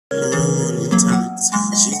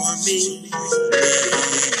me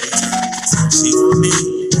anytime. She want me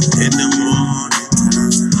in the morning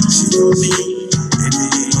time. She want me in the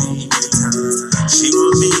evening time. She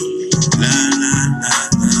want me la la la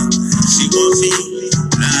la. She want me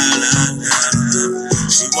la la la la.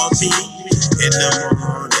 She want me in the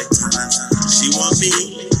morning time. She want me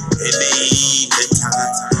in the evening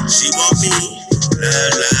time. She want me la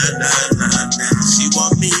la la la la. She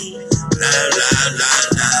want me la la la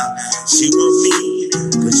la. She want me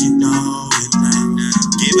 'cause she know it now.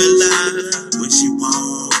 Give her love when she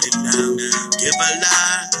want it now. Give her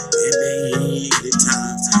love in the evening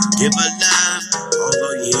time. Give her love all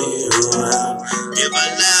the year round. Give her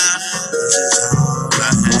love 'cause it's all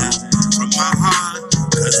I have from my heart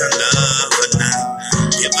 'cause I love her now.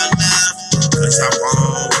 Give her love 'cause I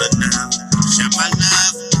want her now. Share my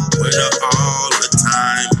love with her all the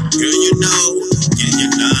time. Girl, you know, give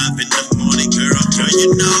your love in the morning, girl. Girl, you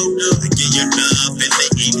know, I give your love in the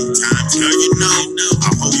evening time. Girl, you know, I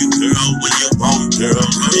hold you, girl, when you want, girl.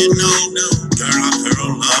 Girl, you know, girl, I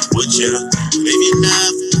curl up with you. Give you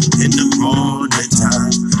love in the morning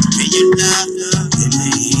time. Give you love in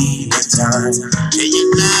the evening time. Give you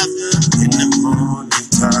love in the morning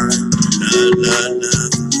time. Love, love,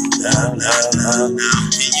 love, love, love, love. Now,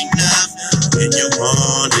 give you love in your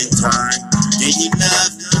morning time. Give you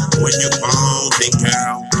love when you want it,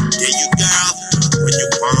 girl. Give you girl when you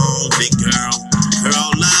want it, girl.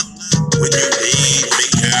 Curl up when you need me,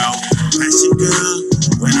 girl. Passion, girl,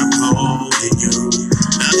 when I'm holding you.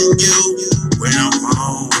 Loving you when I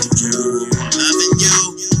want you. Loving you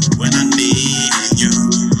when I need you.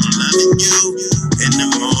 Loving you in the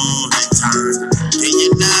morning time. Give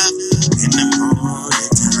you love in the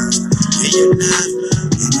morning time. Give you love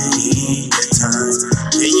in the evening time.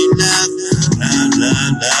 Give you love, love,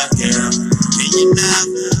 love, love, girl. Give you love,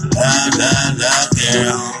 love, love, love,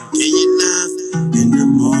 girl. Give you love in the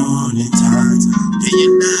morning time. Give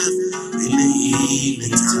you love in the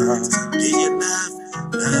evening time. Give you love,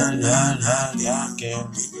 love, love, love, love,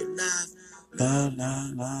 girl. Give you love, love,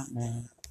 love, love, love.